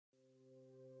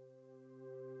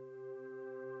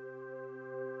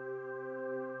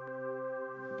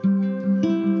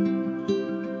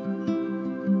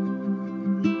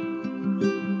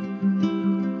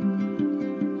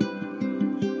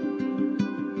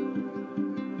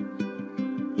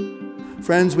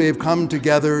Friends, we have come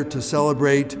together to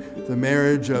celebrate the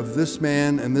marriage of this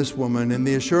man and this woman in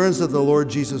the assurance that the Lord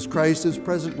Jesus Christ is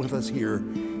present with us here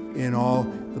in all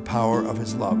the power of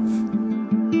his love.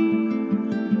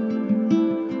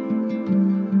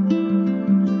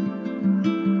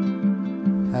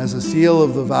 As a seal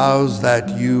of the vows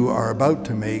that you are about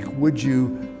to make, would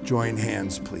you join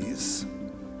hands, please?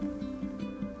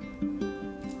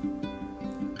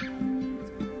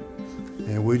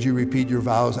 And would you repeat your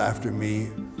vows after me?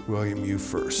 William, you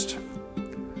first.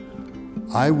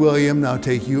 I, William, now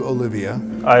take you, Olivia.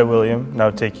 I, William,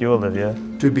 now take you, Olivia.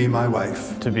 To be my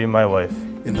wife. To be my wife.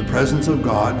 In the presence of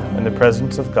God. In the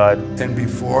presence of God. And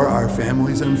before our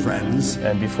families and friends.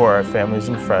 And before our families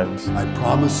and friends. I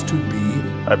promise to be.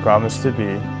 I promise to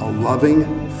be. A loving,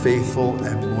 faithful,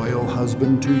 and loyal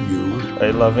husband to you.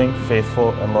 A loving,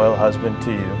 faithful, and loyal husband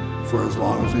to you. For as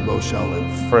long as we both shall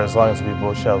live. For as long as we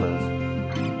both shall live.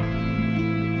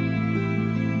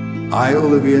 I,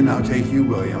 Olivia, now take you,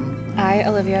 William. I,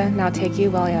 Olivia, now take you,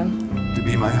 William. To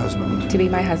be my husband. To be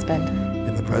my husband.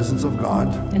 In the presence of God.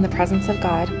 In the presence of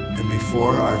God. And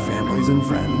before our families and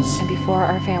friends. And before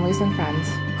our families and friends.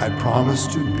 I promise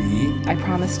to be. I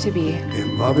promise to be. A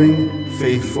loving,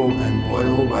 faithful, and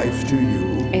loyal wife to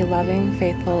you. A loving,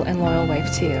 faithful, and loyal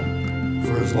wife to you.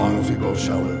 For as long as we both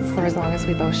shall live. For as long as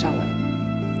we both shall live.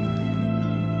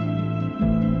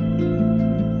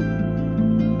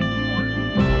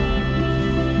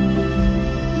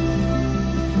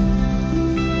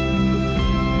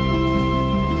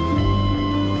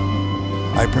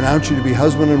 I pronounce you to be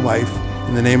husband and wife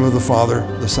in the name of the Father,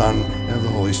 the Son, and of the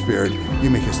Holy Spirit. You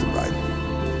may kiss the bride.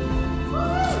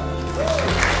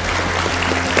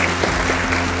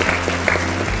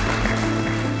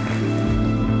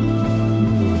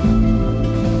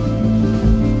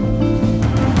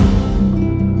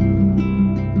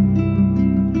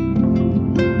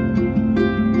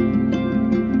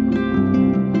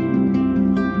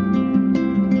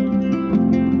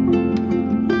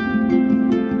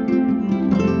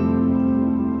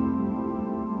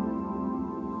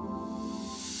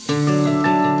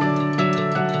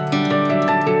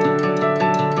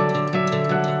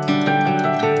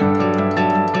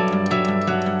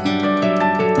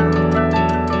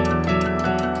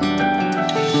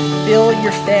 Bill,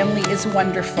 your family is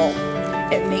wonderful.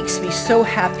 It makes me so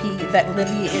happy that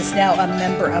Olivia is now a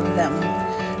member of them.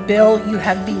 Bill, you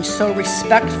have been so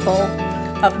respectful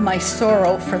of my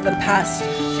sorrow for the past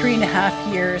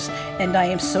 3.5 years, and I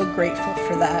am so grateful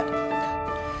for that.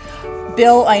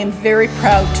 Bill, I am very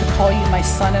proud to call you my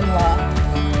son-in-law.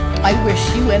 I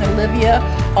wish you and Olivia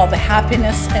all the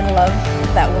happiness and love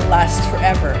that will last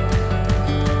forever.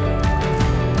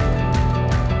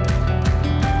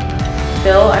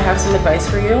 Bill, I have some advice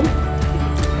for you.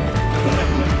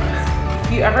 If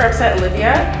you ever upset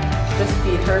Olivia, just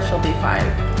feed her, she'll be fine.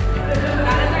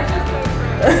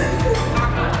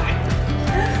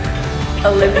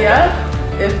 Olivia,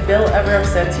 if Bill ever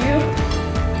upsets you,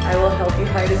 I will help you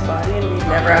hide his body and we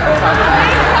never have to talk about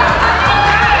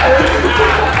it.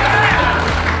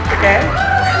 Okay?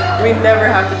 We never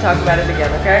have to talk about it again,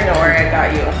 okay? Don't worry, I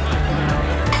got you.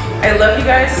 I love you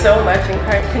guys so much and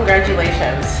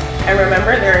congratulations. And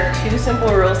remember, there are 2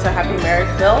 simple rules to happy marriage,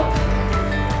 Bill.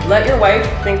 Let your wife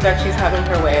think that she's having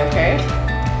her way, okay?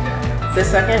 The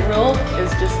second rule is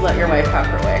just let your wife have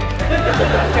her way.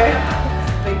 Okay?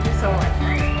 Thank you so much.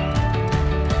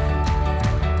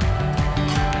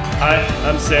 Hi,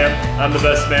 I'm Sam. I'm the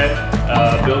best man.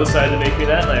 Bill decided to make me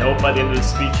that, and I hope by the end of the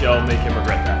speech I'll make him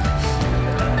regret that.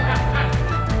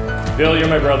 Bill, you're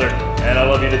my brother, and I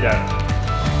love you to death.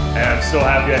 And I'm so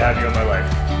happy I have you in my life.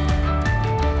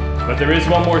 But there is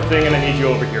one more thing, and I need you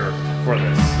over here for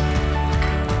this.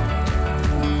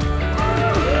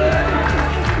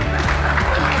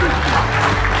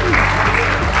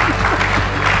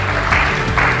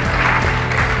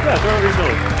 Yeah, throw it over your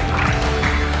shoulder.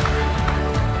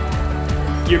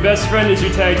 Your best friend is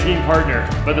your tag team partner,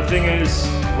 but the thing is,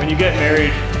 when you get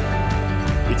married,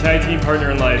 your tag team partner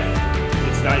in life,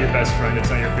 it's not your best friend, it's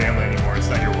not your family anymore, it's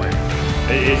not your wife.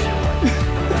 It is your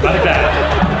wife. Like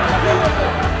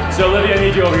that. So Olivia, I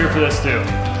need you over here for this too.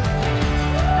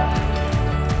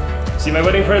 See, my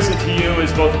wedding present to you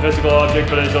is both a physical object,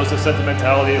 but it is also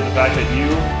sentimentality of the fact that you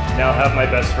now have my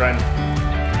best friend,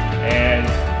 and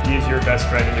he is your best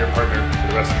friend and your partner for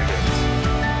the rest of your days.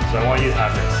 So I want you to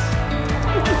have this.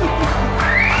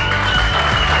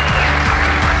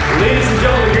 Ladies and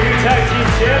gentlemen, your new tag team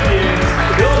champions,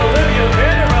 Bill and Olivia.